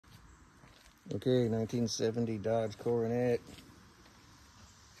Okay, 1970 Dodge Coronet,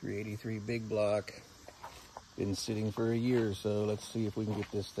 383 big block. Been sitting for a year or so. Let's see if we can get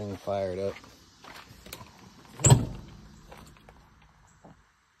this thing fired up.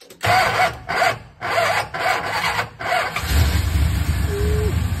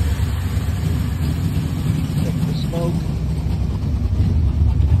 Check the smoke.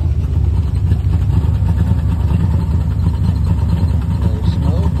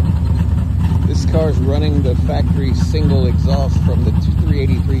 This car's running the factory single exhaust from the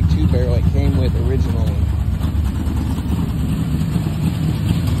 383 two-barrel it came with originally.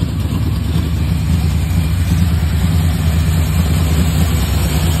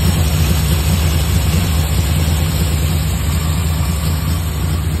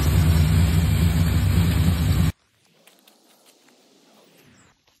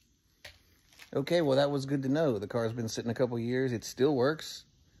 Okay, well, that was good to know. The car's been sitting a couple years. It still works.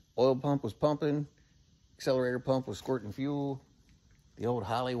 Oil pump was pumping. Accelerator pump was squirting fuel. The old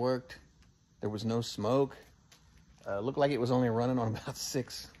Holly worked. There was no smoke. Looked like it was only running on about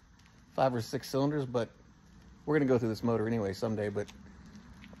 5 or 6 cylinders, but we're gonna go through this motor anyway someday. But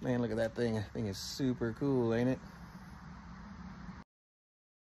man, look at that thing. That thing is super cool, ain't it?